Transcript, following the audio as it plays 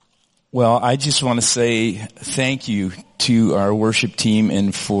Well, I just want to say thank you to our worship team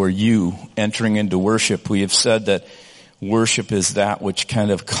and for you entering into worship. We have said that worship is that which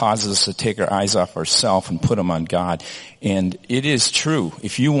kind of causes us to take our eyes off ourselves and put them on God. And it is true.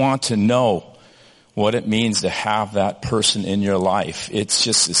 If you want to know what it means to have that person in your life, it's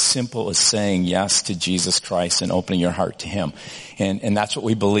just as simple as saying yes to Jesus Christ and opening your heart to Him. And that's what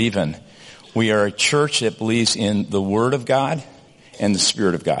we believe in. We are a church that believes in the Word of God and the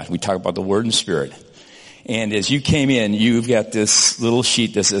Spirit of God. We talk about the Word and Spirit. And as you came in, you've got this little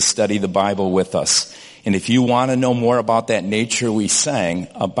sheet that says study the Bible with us. And if you want to know more about that nature we sang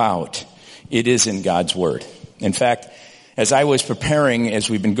about, it is in God's Word. In fact, as I was preparing,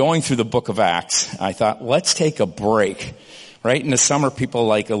 as we've been going through the book of Acts, I thought, let's take a break. Right in the summer, people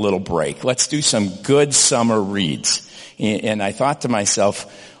like a little break. Let's do some good summer reads. And I thought to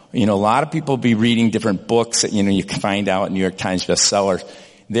myself, a lot of people be reading different books that, you can find out in New York Times bestseller.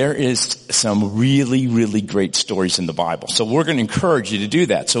 There is some really, really great stories in the Bible. So we're going to encourage you to do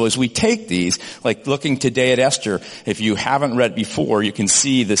that. So as we take these, like looking today at Esther, if you haven't read before, you can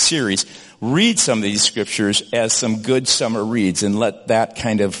see the series. Read some of these scriptures as some good summer reads and let that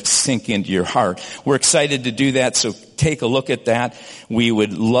kind of sink into your heart. We're excited to do that, so take a look at that. We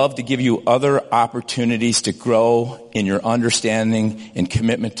would love to give you other opportunities to grow in your understanding and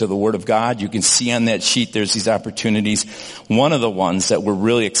commitment to the Word of God. You can see on that sheet there's these opportunities. One of the ones that we're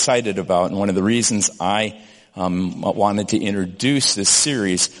really excited about, and one of the reasons I wanted to introduce this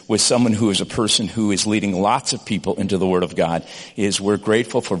series with someone who is a person who is leading lots of people into the Word of God, is we're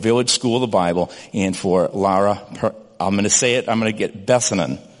grateful for Village School of the Bible and for Laura, I'm going to say it, I'm going to get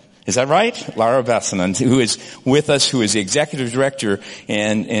Besonen. Is that right? Laura Besonen, who is with us, who is the executive director,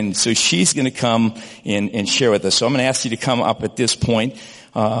 and so she's going to come and share with us. So I'm going to ask you to come up at this point.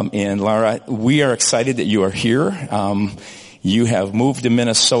 And Laura, we are excited that you are here. You have moved to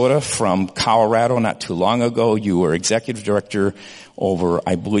Minnesota from Colorado not too long ago. You were executive director over,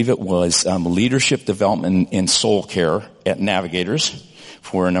 I believe it was, leadership development in soul care at Navigators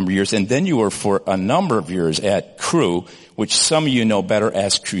for a number of years. And then you were for a number of years at Cru, which some of you know better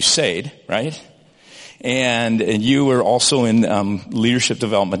as Crusade, right? And you were also in leadership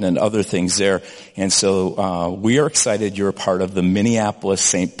development and other things there. And so we are excited you're a part of the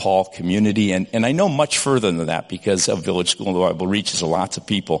Minneapolis-St. Paul community. And I know much further than that because of Village School of the Bible reaches lots of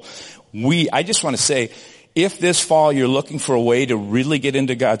people. I just want to say, if this fall you're looking for a way to really get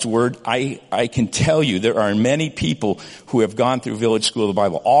into God's Word, I can tell you there are many people who have gone through Village School of the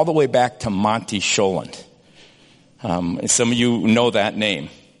Bible all the way back to Monty Scholand. And some of you know that name.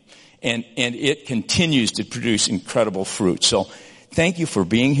 And it continues to produce incredible fruit. So thank you for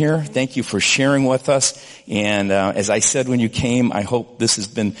being here. Thank you for sharing with us. And as I said when you came, I hope this has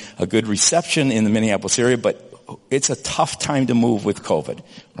been a good reception in the Minneapolis area, but it's a tough time to move with COVID,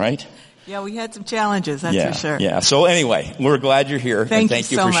 right? Yeah, we had some challenges, that's for sure. Yeah. So anyway, we're glad you're here. Thank you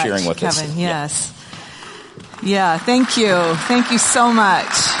so for much, sharing with Kevin. us. Yes. Yeah, thank you. Thank you so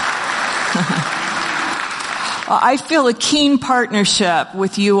much. I feel a keen partnership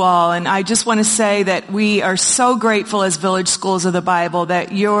with you all, and I just want to say that we are so grateful as Village Schools of the Bible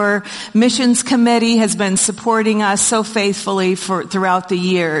that your missions committee has been supporting us so faithfully throughout the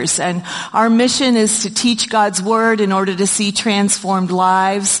years. And our mission is to teach God's Word in order to see transformed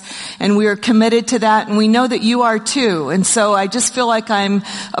lives, and we are committed to that, and we know that you are too. And so I just feel like I'm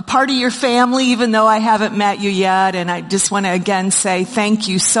a part of your family, even though I haven't met you yet, and I just want to again say thank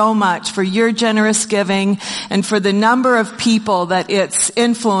you so much for your generous giving and for the number of people that it's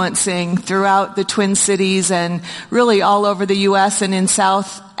influencing throughout the Twin Cities and really all over the U.S. and in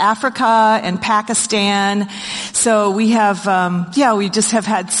South Africa and Pakistan. So we have, we just have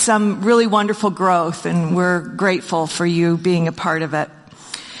had some really wonderful growth, and we're grateful for you being a part of it.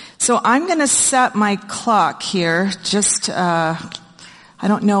 So I'm going to set my clock here. Just, I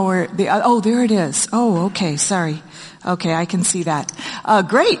don't know where there it is. Oh, okay. Sorry. Okay, I can see that.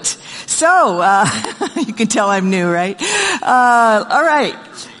 Great. So, you can tell I'm new, right? All right.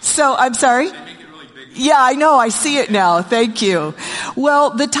 So, I'm sorry? Yeah, I know. I see it now. Thank you.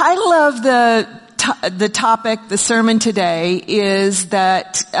 Well, the title of the topic, the sermon today, is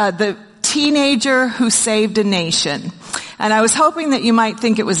that the teenager who saved a nation. And I was hoping that you might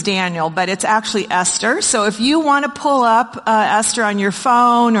think it was Daniel, but it's actually Esther. So if you want to pull up Esther on your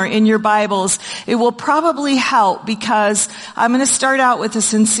phone or in your Bibles, it will probably help, because I'm going to start out with a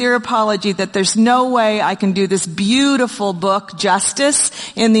sincere apology that there's no way I can do this beautiful book justice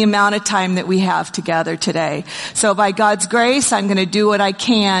in the amount of time that we have together today. So by God's grace, I'm going to do what I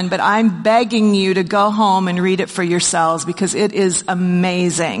can, but I'm begging you to go home and read it for yourselves, because it is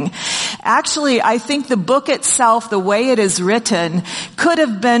amazing. Actually, I think the book itself, the way it is is written could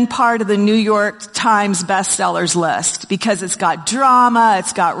have been part of the New York Times bestsellers list because it's got drama,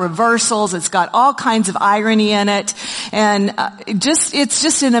 it's got reversals, it's got all kinds of irony in it, and it's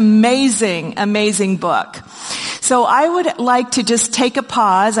just an amazing, amazing book. So I would like to just take a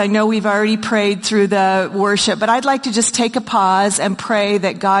pause. I know we've already prayed through the worship, but I'd like to just take a pause and pray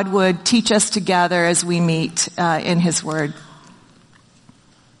that God would teach us together as we meet in His Word.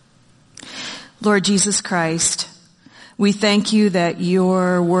 Lord Jesus Christ, we thank you that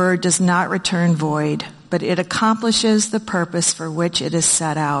your word does not return void, but it accomplishes the purpose for which it is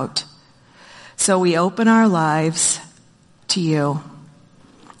set out. So we open our lives to you.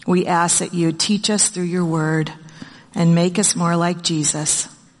 We ask that you teach us through your word and make us more like Jesus.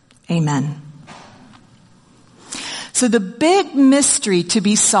 Amen. So the big mystery to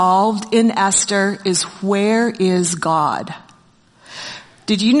be solved in Esther is, where is God?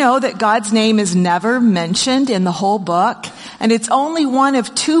 Did you know that God's name is never mentioned in the whole book? And it's only one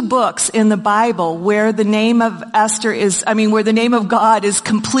of 2 books in the Bible where the name of where the name of God is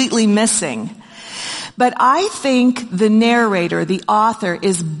completely missing. But I think the narrator, the author,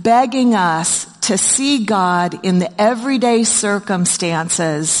 is begging us to see God in the everyday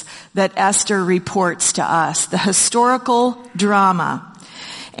circumstances that Esther reports to us, the historical drama.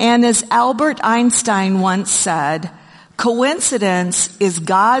 And as Albert Einstein once said, coincidence is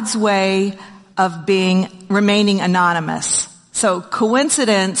God's way of remaining anonymous. So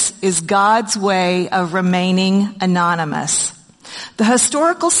coincidence is God's way of remaining anonymous. The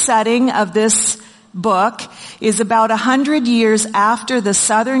historical setting of this book is about 100 years after the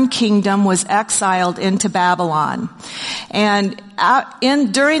southern kingdom was exiled into Babylon. And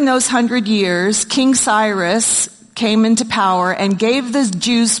during those 100 years, King Cyrus came into power and gave the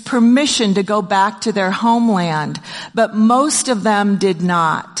Jews permission to go back to their homeland, but most of them did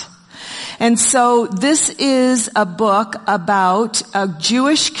not. And so this is a book about a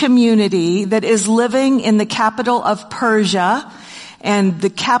Jewish community that is living in the capital of Persia, and the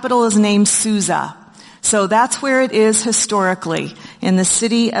capital is named Susa. So that's where it is historically, in the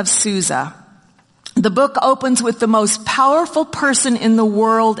city of Susa. The book opens with the most powerful person in the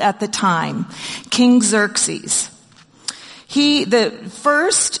world at the time, King Xerxes. The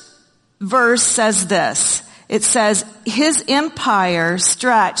first verse says this. It says, his empire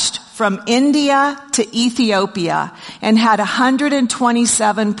stretched from India to Ethiopia and had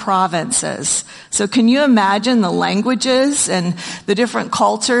 127 provinces. So can you imagine the languages and the different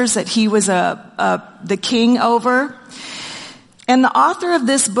cultures that he was the king over? And the author of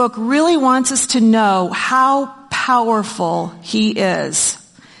this book really wants us to know how powerful he is,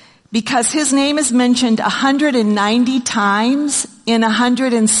 because his name is mentioned 190 times in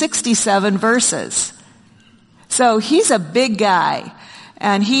 167 verses. So he's a big guy,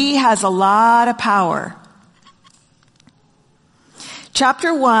 and he has a lot of power.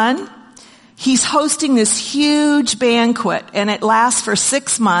 Chapter 1, he's hosting this huge banquet, and it lasts for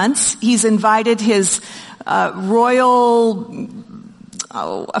 6 months. He's invited his royal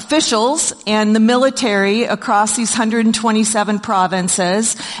officials and the military across these 127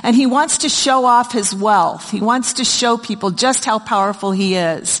 provinces, and he wants to show off his wealth. He wants to show people just how powerful he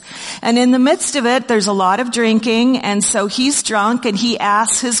is. And in the midst of it, there's a lot of drinking, and so he's drunk, and he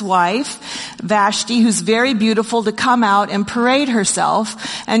asks his wife, Vashti, who's very beautiful, to come out and parade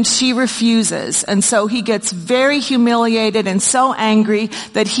herself, and she refuses. And so he gets very humiliated and so angry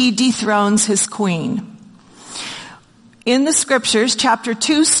that he dethrones his queen. In the scriptures, chapter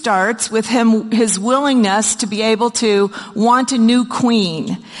 2 starts with his willingness to be able to want a new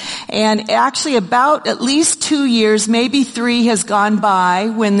queen. And actually about at least 2 years, maybe 3 has gone by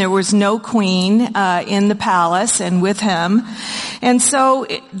when there was no queen in the palace and with him. And so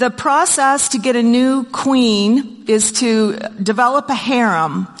the process to get a new queen is to develop a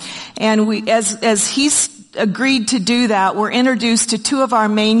harem. And as he's agreed to do that, we're introduced to 2 of our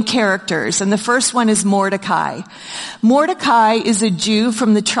main characters, and the first one is Mordecai. Mordecai is a Jew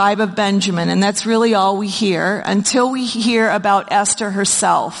from the tribe of Benjamin, and that's really all we hear until we hear about Esther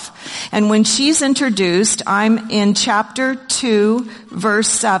herself. And when she's introduced, I'm in chapter 2, verse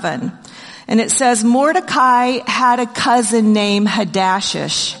 7. And it says, Mordecai had a cousin named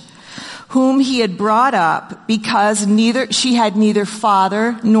Hadashish, whom he had brought up because she had neither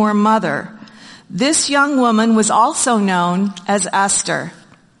father nor mother. This young woman was also known as Esther,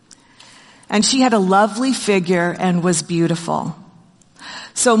 and she had a lovely figure and was beautiful.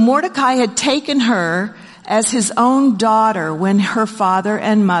 So Mordecai had taken her as his own daughter when her father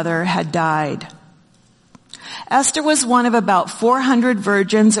and mother had died. Esther was one of about 400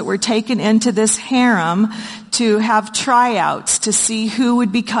 virgins that were taken into this harem to have tryouts to see who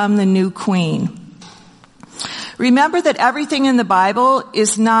would become the new queen. Remember that everything in the Bible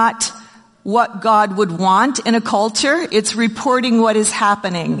is not what God would want in a culture. It's reporting what is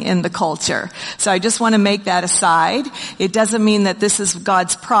happening in the culture. So I just want to make that aside. It doesn't mean that this is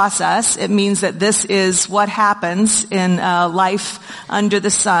God's process. It means that this is what happens in life under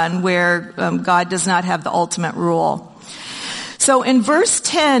the sun, where God does not have the ultimate rule. So in verse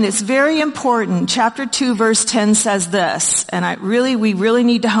 10, it's very important. Chapter 2, verse 10 says this, and we really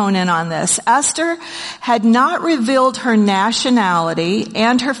need to hone in on this. Esther had not revealed her nationality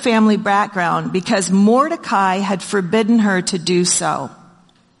and her family background because Mordecai had forbidden her to do so.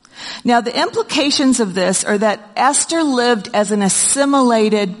 Now, the implications of this are that Esther lived as an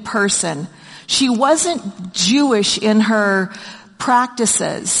assimilated person. She wasn't Jewish in her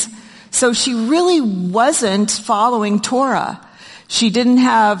practices, so she really wasn't following Torah. She didn't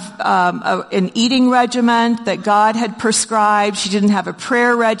have an eating regimen that God had prescribed. She didn't have a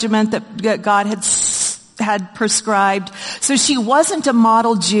prayer regimen that God had prescribed. So she wasn't a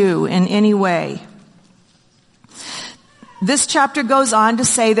model Jew in any way. This chapter goes on to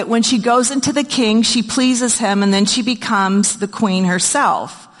say that when she goes into the king, she pleases him, and then she becomes the queen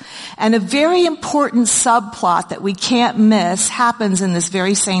herself. And a very important subplot that we can't miss happens in this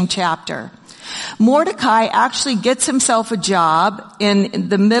very same chapter. Mordecai actually gets himself a job in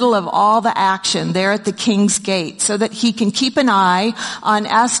the middle of all the action there at the king's gate so that he can keep an eye on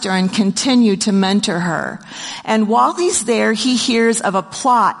Esther and continue to mentor her. And while he's there, he hears of a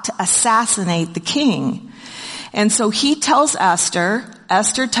plot to assassinate the king. And so he tells Esther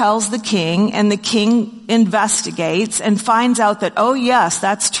tells the king, and the king investigates and finds out that, oh yes,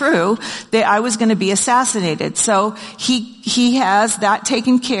 that's true, that I was going to be assassinated. So he has that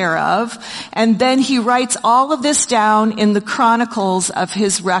taken care of, and then he writes all of this down in the chronicles of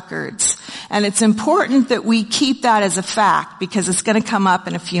his records. And it's important that we keep that as a fact because it's going to come up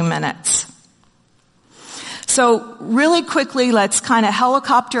in a few minutes. So really quickly, let's kind of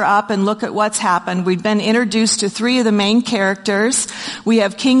helicopter up and look at what's happened. We've been introduced to three of the main characters. We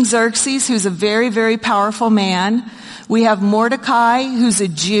have King Xerxes, who's a very, very powerful man. We have Mordecai, who's a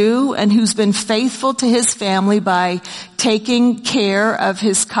Jew and who's been faithful to his family by taking care of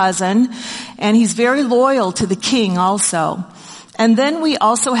his cousin. And he's very loyal to the king also. And then we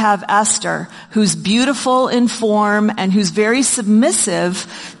also have Esther, who's beautiful in form and who's very submissive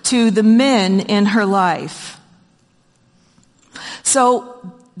to the men in her life. So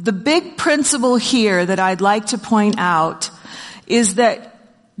the big principle here that I'd like to point out is that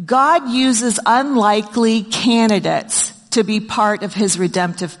God uses unlikely candidates to be part of his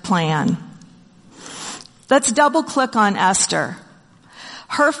redemptive plan. Let's double click on Esther.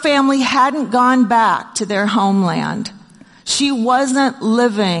 Her family hadn't gone back to their homeland. She wasn't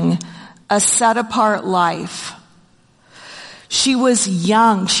living a set-apart life. She was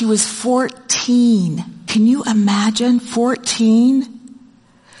young. She was 14. Can you imagine 14?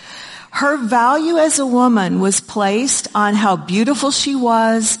 Her value as a woman was placed on how beautiful she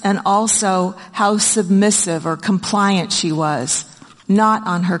was and also how submissive or compliant she was, not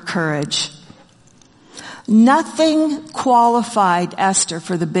on her courage. Nothing qualified Esther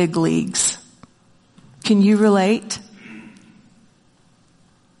for the big leagues. Can you relate?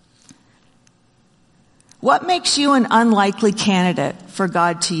 What makes you an unlikely candidate for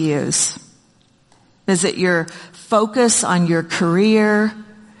God to use? Is it your focus on your career?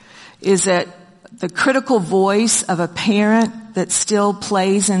 Is it the critical voice of a parent that still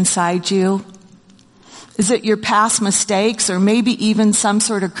plays inside you? Is it your past mistakes or maybe even some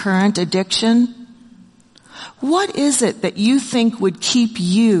sort of current addiction? What is it that you think would keep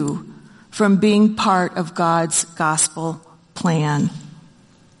you from being part of God's gospel plan?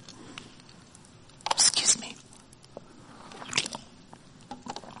 Excuse me.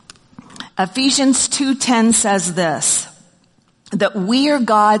 Ephesians 2:10 says this, that we are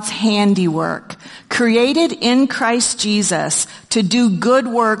God's handiwork, created in Christ Jesus to do good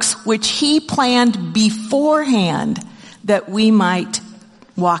works which he planned beforehand that we might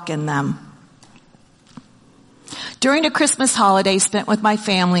walk in them. During a Christmas holiday spent with my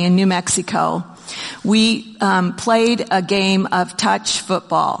family in New Mexico, we played a game of touch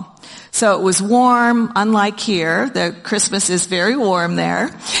football. So it was warm, unlike here. The Christmas is very warm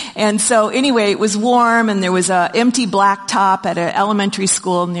there. And so anyway, it was warm and there was an empty blacktop at an elementary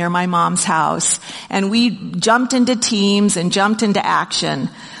school near my mom's house. And we jumped into teams and jumped into action.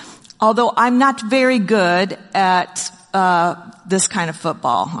 Although I'm not very good at this kind of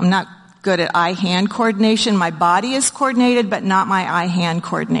football. I'm not good at eye-hand coordination. My body is coordinated, but not my eye-hand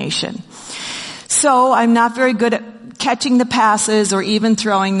coordination. So I'm not very good at catching the passes or even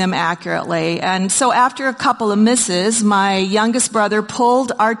throwing them accurately. And so after a couple of misses, my youngest brother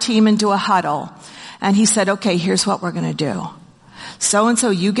pulled our team into a huddle. And he said, okay, here's what we're going to do.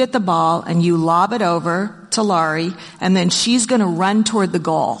 So-and-so, you get the ball and you lob it over to Laurie, and then she's going to run toward the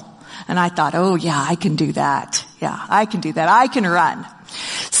goal. And I thought, oh yeah, I can do that. Yeah, I can do that. I can run.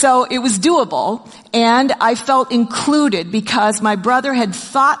 So it was doable, and I felt included because my brother had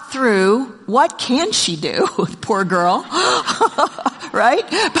thought through, what can she do? Poor girl. Right?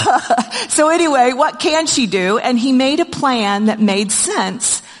 So anyway, what can she do? And he made a plan that made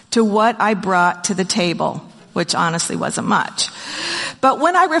sense to what I brought to the table, which honestly wasn't much. But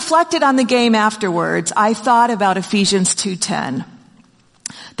when I reflected on the game afterwards, I thought about Ephesians 2:10.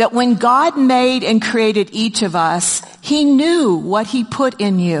 That when God made and created each of us, He knew what He put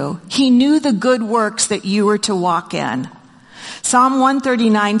in you. He knew the good works that you were to walk in. Psalm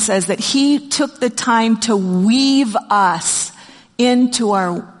 139 says that He took the time to weave us into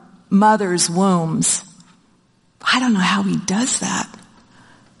our mother's wombs. I don't know how He does that.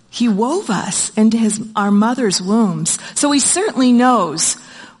 He wove us into our mother's wombs. So He certainly knows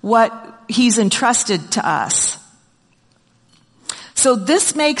what He's entrusted to us. So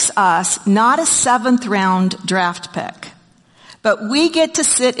this makes us not a 7th round draft pick, but we get to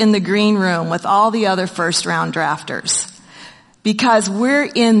sit in the green room with all the other 1st round drafters because we're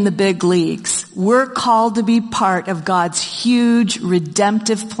in the big leagues. We're called to be part of God's huge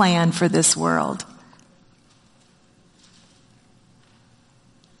redemptive plan for this world.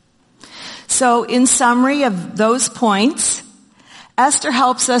 So in summary of those points, Esther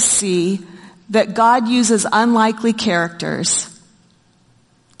helps us see that God uses unlikely characters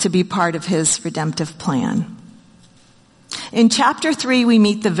to be part of His redemptive plan. In chapter 3, we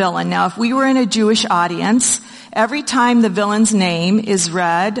meet the villain. Now, if we were in a Jewish audience, every time the villain's name is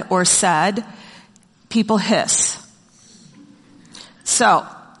read or said, people hiss. So,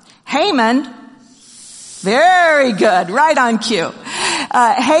 Haman, very good, right on cue.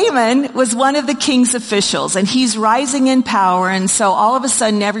 Haman was one of the king's officials, and he's rising in power, and so all of a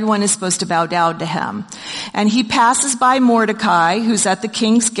sudden everyone is supposed to bow down to him. And he passes by Mordecai, who's at the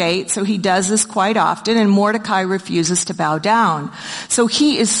king's gate, so he does this quite often, and Mordecai refuses to bow down. So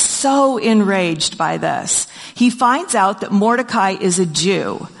he is so enraged by this. He finds out that Mordecai is a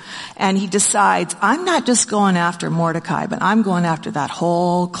Jew, and he decides, I'm not just going after Mordecai, but I'm going after that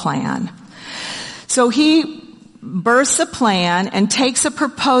whole clan. So he bursts a plan and takes a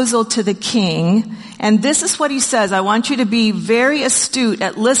proposal to the king. And this is what he says. I want you to be very astute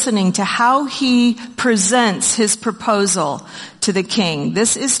at listening to how he presents his proposal to the king.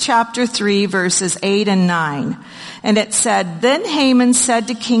 This is chapter 3, verses 8 and 9. And it said, Then Haman said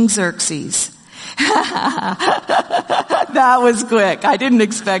to King Xerxes, that was quick. I didn't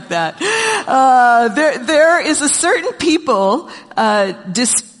expect that. There is a certain people,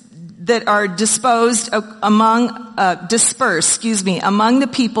 that are dispersed among the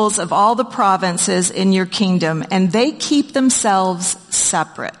peoples of all the provinces in your kingdom, and they keep themselves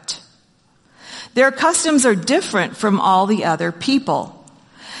separate. Their customs are different from all the other people,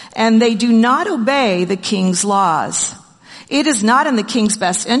 and they do not obey the king's laws. It is not in the king's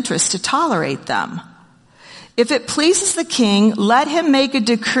best interest to tolerate them. If it pleases the king, let him make a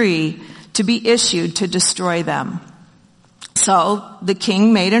decree to be issued to destroy them. So the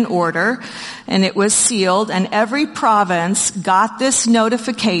king made an order, and it was sealed, and every province got this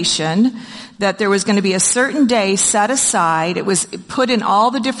notification that there was going to be a certain day set aside. It was put in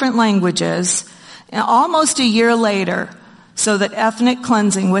all the different languages, and almost a year later, so that ethnic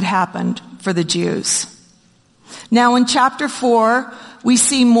cleansing would happen for the Jews. Now in chapter 4, we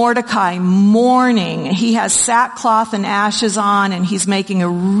see Mordecai mourning. He has sackcloth and ashes on, and he's making a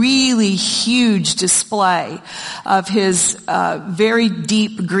really huge display of his very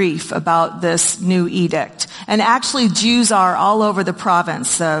deep grief about this new edict. And actually Jews are all over the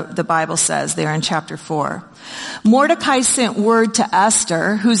province, the Bible says there in chapter 4. Mordecai sent word to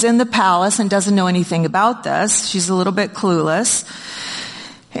Esther, who's in the palace and doesn't know anything about this. She's a little bit clueless.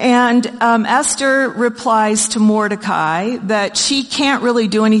 And Esther replies to Mordecai that she can't really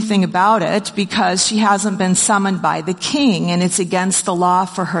do anything about it because she hasn't been summoned by the king, and it's against the law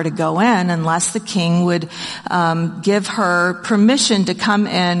for her to go in unless the king would give her permission to come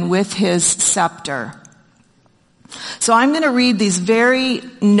in with his scepter. So I'm going to read these very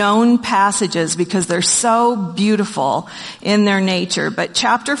known passages because they're so beautiful in their nature. But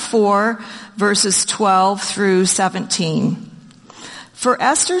chapter 4, verses 12 through 17. For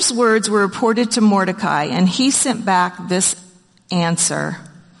Esther's words were reported to Mordecai, and he sent back this answer.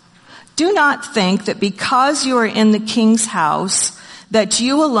 Do not think that because you are in the king's house, that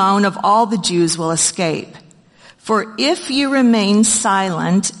you alone of all the Jews will escape. For if you remain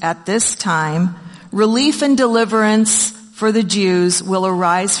silent at this time, relief and deliverance for the Jews will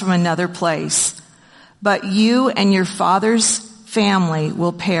arise from another place. but you and your father's family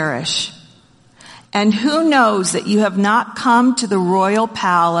will perish. And who knows that you have not come to the royal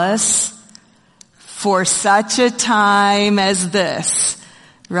palace for such a time as this,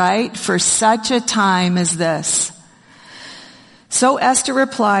 right? For such a time as this. So Esther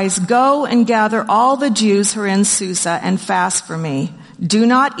replies, go and gather all the Jews who are in Susa and fast for me. Do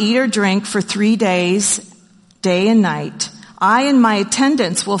not eat or drink for 3 days, day and night. I and my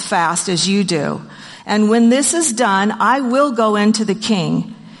attendants will fast as you do. And when this is done, I will go into the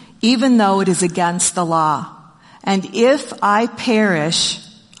king, even though it is against the law. And if I perish,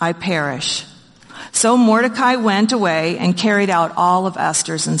 I perish. So Mordecai went away and carried out all of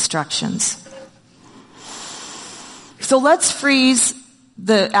Esther's instructions. So let's freeze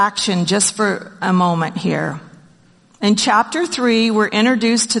the action just for a moment here. In chapter 3, we're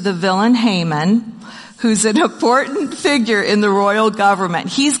introduced to the villain Haman, who's an important figure in the royal government.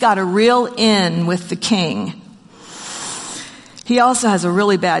 He's got a real in with the king. He also has a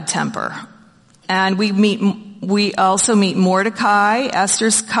really bad temper. And we also meet Mordecai,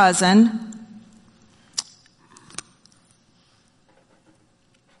 Esther's cousin.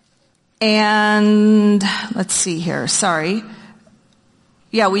 And let's see here. Sorry.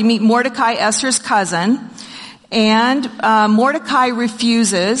 Yeah, we meet Mordecai, Esther's cousin. And Mordecai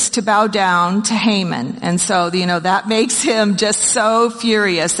refuses to bow down to Haman. And so, that makes him just so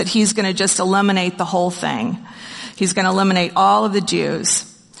furious that he's going to just eliminate the whole thing. He's going to eliminate all of the Jews.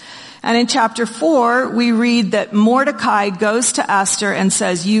 And in chapter 4, we read that Mordecai goes to Esther and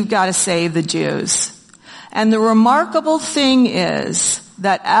says, you've got to save the Jews. And the remarkable thing is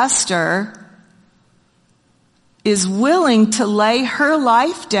that Esther is willing to lay her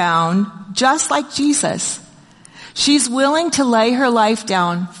life down just like Jesus. She's willing to lay her life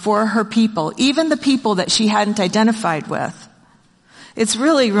down for her people, even the people that she hadn't identified with. It's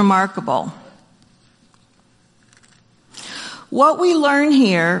really remarkable. What we learn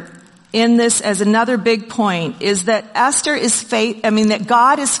here in this as another big point is that that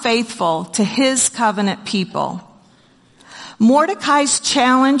God is faithful to his covenant people. Mordecai's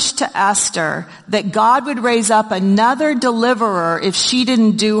challenge to Esther that God would raise up another deliverer if she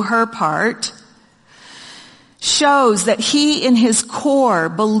didn't do her part shows that he in his core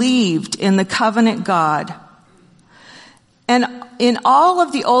believed in the covenant God. And in all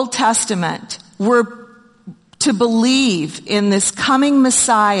of the Old Testament, we're to believe in this coming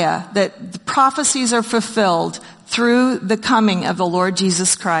Messiah, that the prophecies are fulfilled through the coming of the Lord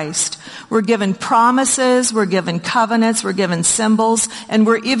Jesus Christ. We're given promises, we're given covenants, we're given symbols, and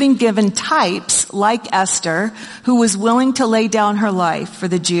we're even given types like Esther, who was willing to lay down her life for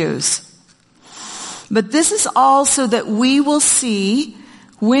the Jews. But this is all so that we will see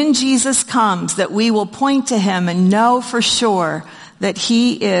when Jesus comes, that we will point to him and know for sure that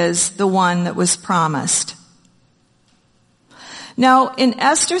he is the one that was promised. Now, in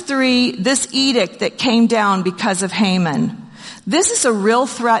Esther 3, this edict that came down because of Haman, this is a real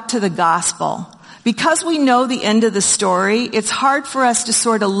threat to the gospel. Because we know the end of the story, it's hard for us to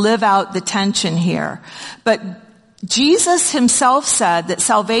sort of live out the tension here. But Jesus himself said that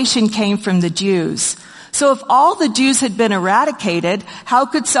salvation came from the Jews. So if all the Jews had been eradicated, how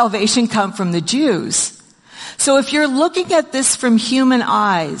could salvation come from the Jews? So if you're looking at this from human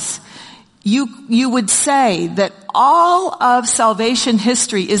eyes, you would say that all of salvation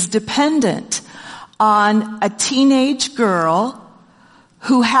history is dependent on a teenage girl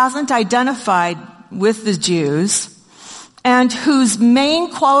who hasn't identified with the Jews and whose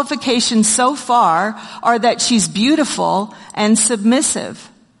main qualifications so far are that she's beautiful and submissive.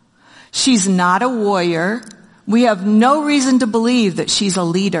 She's not a warrior. We have no reason to believe that she's a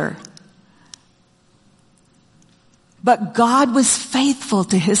leader. But God was faithful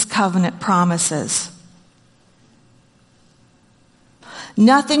to his covenant promises.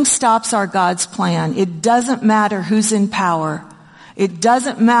 Nothing stops our God's plan. It doesn't matter who's in power. It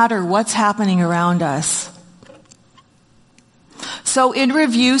doesn't matter what's happening around us. So in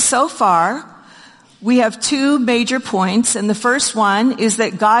review so far, we have 2 major points. And the first one is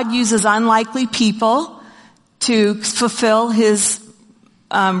that God uses unlikely people to fulfill his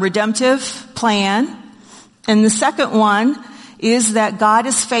redemptive plan. And the second one is that God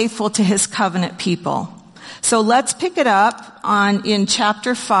is faithful to his covenant people. So let's pick it up in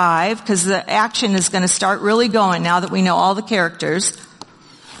chapter 5, because the action is going to start really going now that we know all the characters.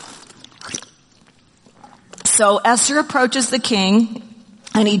 So Esther approaches the king,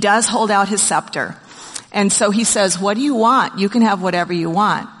 and he does hold out his scepter. And so he says, what do you want? You can have whatever you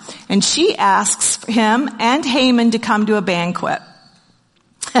want. And she asks him and Haman to come to a banquet.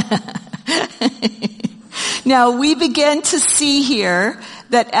 Now we begin to see here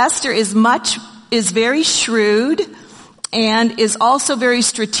that Esther is much is very shrewd and is also very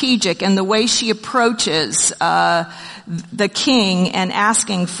strategic in the way she approaches the king and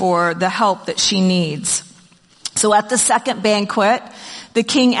asking for the help that she needs. So at the second banquet, the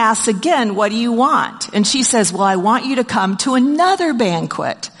king asks again, what do you want? And she says, well, I want you to come to another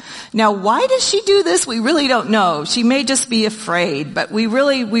banquet. Now, why does she do this? We really don't know. She may just be afraid, but we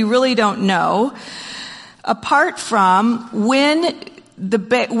really don't know. Apart from when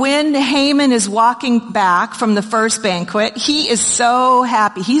Haman is walking back from the first banquet, he is so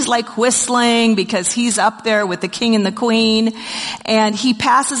happy. He's like whistling because he's up there with the king and the queen. And he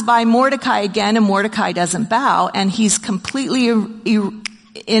passes by Mordecai again, and Mordecai doesn't bow, and he's completely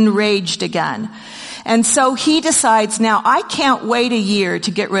enraged again. And so he decides, now I can't wait a year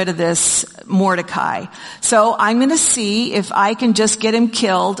to get rid of this Mordecai. So I'm going to see if I can just get him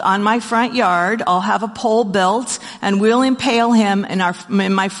killed on my front yard. I'll have a pole built and we'll impale him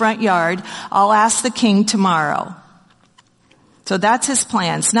in my front yard. I'll ask the king tomorrow. So that's his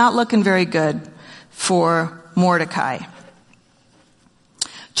plan. It's not looking very good for Mordecai.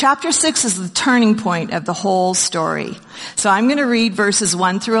 Chapter 6 is the turning point of the whole story. So I'm going to read verses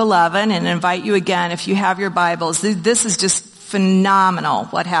 1 through 11 and invite you again, if you have your Bibles. This is just phenomenal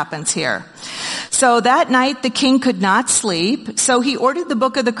what happens here. So that night the king could not sleep, so he ordered the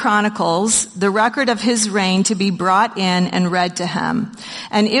book of the Chronicles, the record of his reign, to be brought in and read to him.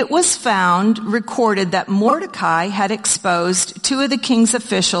 And it was found, recorded, that Mordecai had exposed two of the king's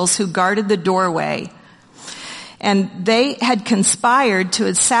officials who guarded the doorway. And they had conspired to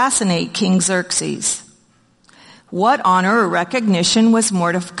assassinate King Xerxes. What honor or recognition was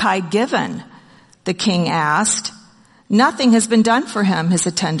Mordecai given? The king asked. Nothing has been done for him, his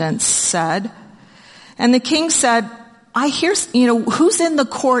attendants said. And the king said, I hear, who's in the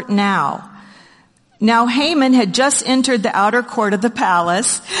court now? Now Haman had just entered the outer court of the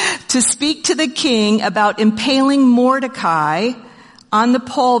palace to speak to the king about impaling Mordecai on the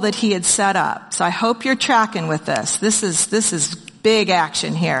pole that he had set up. So I hope you're tracking with this. This is big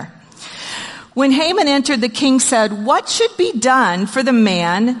action here. When Haman entered, the king said, what should be done for the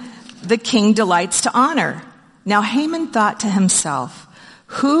man the king delights to honor? Now Haman thought to himself,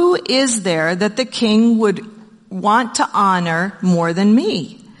 who is there that the king would want to honor more than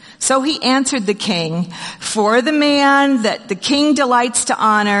me? So he answered the king, for the man that the king delights to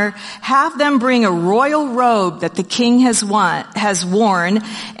honor, have them bring a royal robe that the king has worn,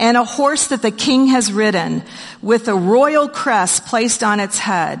 and a horse that the king has ridden, with a royal crest placed on its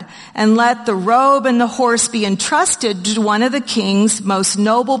head. And let the robe and the horse be entrusted to one of the king's most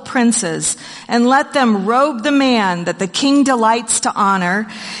noble princes. And let them robe the man that the king delights to honor,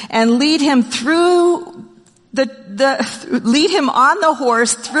 and lead him lead him on the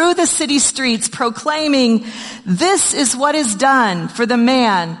horse through the city streets, proclaiming, this is what is done for the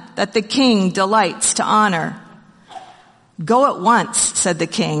man that the king delights to honor. Go at once, said the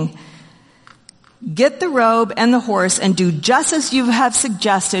king. Get the robe and the horse and do just as you have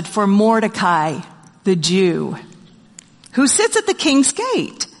suggested for Mordecai, the Jew, who sits at the king's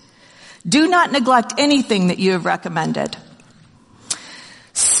gate. Do not neglect anything that you have recommended.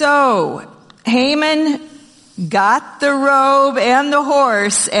 So Haman got the robe and the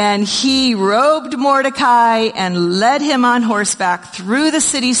horse, and he robed Mordecai and led him on horseback through the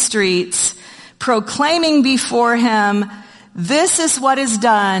city streets, proclaiming before him, this is what is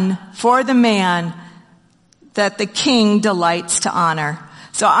done for the man that the king delights to honor.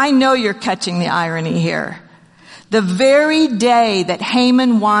 So I know you're catching the irony here. The very day that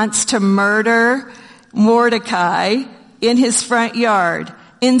Haman wants to murder Mordecai in his front yard,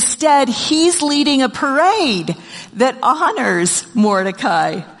 instead, he's leading a parade that honors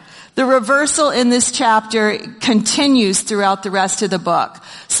Mordecai. The reversal in this chapter continues throughout the rest of the book.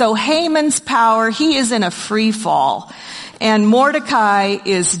 So Haman's power, he is in a free fall. And Mordecai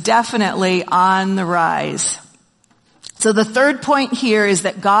is definitely on the rise. So the third point here is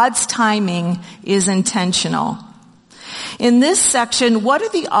that God's timing is intentional. In this section, what are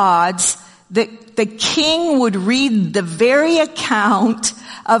the odds that the king would read the very account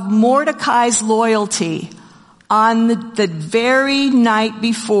of Mordecai's loyalty on the very night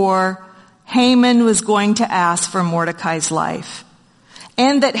before Haman was going to ask for Mordecai's life?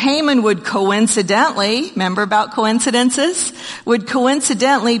 And that Haman would coincidentally, remember about coincidences, would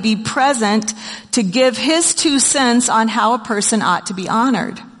coincidentally be present to give his 2 cents on how a person ought to be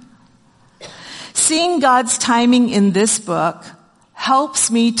honored. Seeing God's timing in this book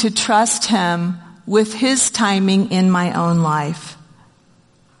helps me to trust him with his timing in my own life.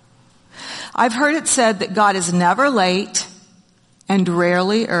 I've heard it said that God is never late and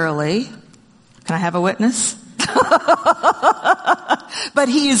rarely early. Can I have a witness? but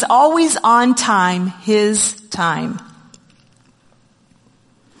he is always on time, his time.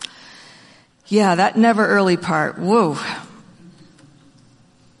 Yeah, that never early part. Whoa.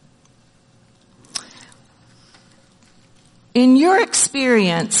 In your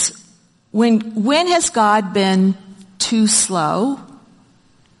experience, when has God been too slow?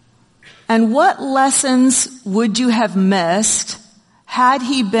 And what lessons would you have missed had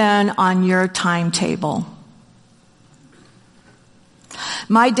he been on your timetable?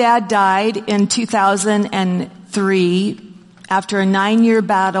 My dad died in 2003 after a 9-year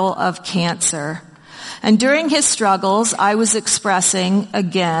battle of cancer. And during his struggles, I was expressing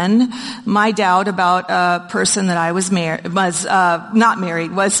again my doubt about a person that I was dating.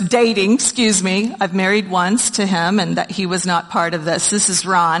 I've married once to him, and that he was not part of this. This is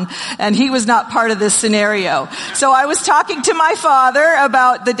Ron, and he was not part of this scenario. So I was talking to my father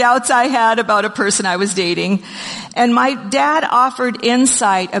about the doubts I had about a person I was dating, and my dad offered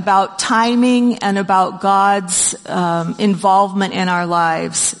insight about timing and about God's involvement in our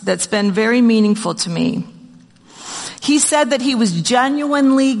lives that's been very meaningful to me. He said that he was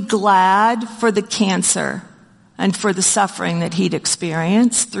genuinely glad for the cancer and for the suffering that he'd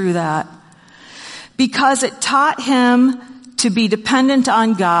experienced through that, because it taught him to be dependent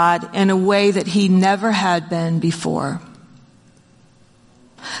on God in a way that he never had been before.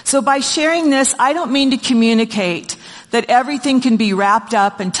 So by sharing this, I don't mean to communicate that everything can be wrapped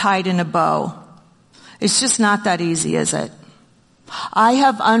up and tied in a bow. It's just not that easy, is it? I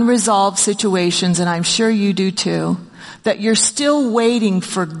have unresolved situations, and I'm sure you do too, that you're still waiting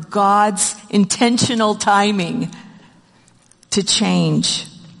for God's intentional timing to change.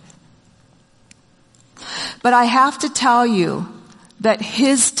 But I have to tell you that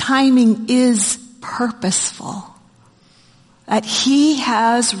his timing is purposeful. That he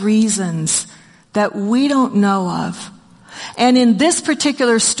has reasons that we don't know of. And in this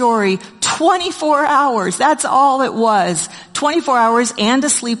particular story, 24 hours, that's all it was. 24 hours and a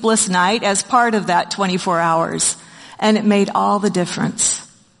sleepless night as part of that 24 hours. And it made all the difference.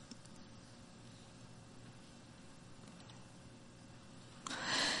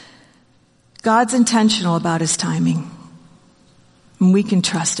 God's intentional about his timing. And we can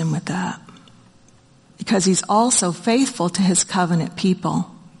trust him with that. Because he's also faithful to his covenant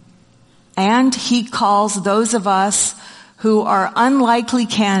people. And he calls those of us who are unlikely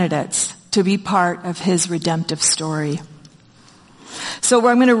candidates to be part of his redemptive story. So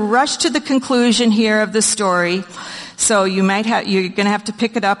I'm going to rush to the conclusion here of the story. So you're going to have to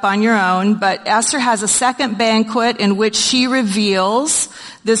pick it up on your own. But Esther has a second banquet in which she reveals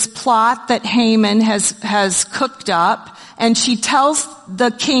this plot that Haman has cooked up. And she tells the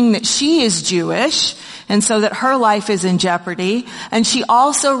king that she is Jewish, and so that her life is in jeopardy. And she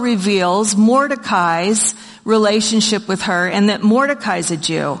also reveals Mordecai's relationship with her, and that Mordecai's a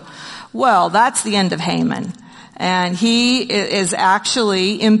Jew. Well, that's the end of Haman. And he is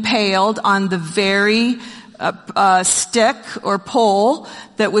actually impaled on the very stick or pole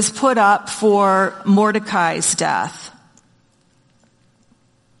that was put up for Mordecai's death.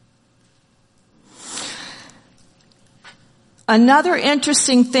 Another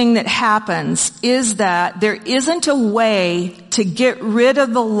interesting thing that happens is that there isn't a way to get rid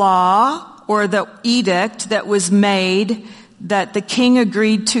of the law or the edict that was made that the king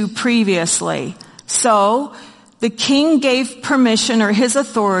agreed to previously. So the king gave permission, or his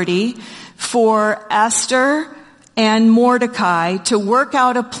authority, for Esther and Mordecai to work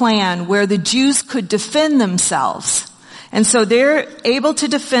out a plan where the Jews could defend themselves. And so they're able to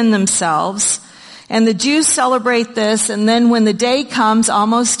defend themselves. And the Jews celebrate this, and then when the day comes,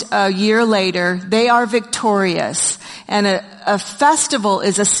 almost a year later, they are victorious. And a festival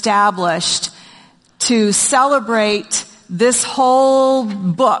is established to celebrate this whole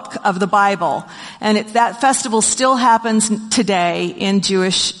book of the Bible. And that festival still happens today in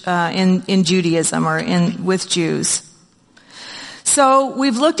in Judaism, or with Jews. So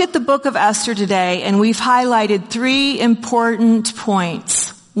we've looked at the book of Esther today, and we've highlighted 3 important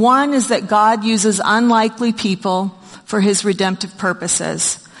points. One is that God uses unlikely people for his redemptive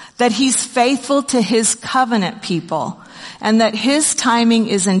purposes, that he's faithful to his covenant people, and that his timing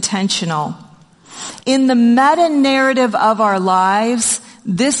is intentional. In the meta-narrative of our lives,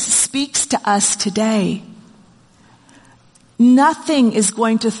 this speaks to us today. Nothing is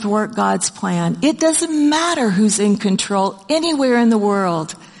going to thwart God's plan. It doesn't matter who's in control anywhere in the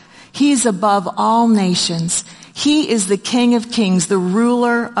world. He's above all nations. He is the King of Kings, the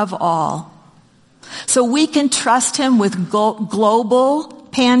ruler of all. So we can trust him with global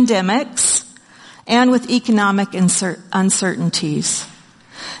pandemics and with economic uncertainties.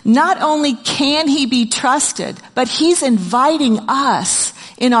 Not only can he be trusted, but he's inviting us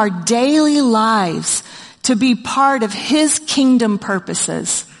in our daily lives to be part of his kingdom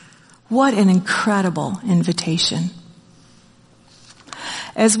purposes. What an incredible invitation.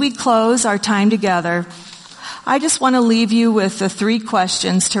 As we close our time together, I just want to leave you with the 3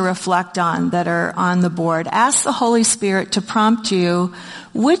 questions to reflect on that are on the board. Ask the Holy Spirit to prompt you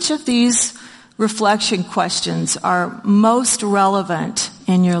which of these reflection questions are most relevant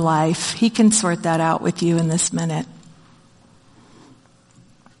in your life. He can sort that out with you in this minute.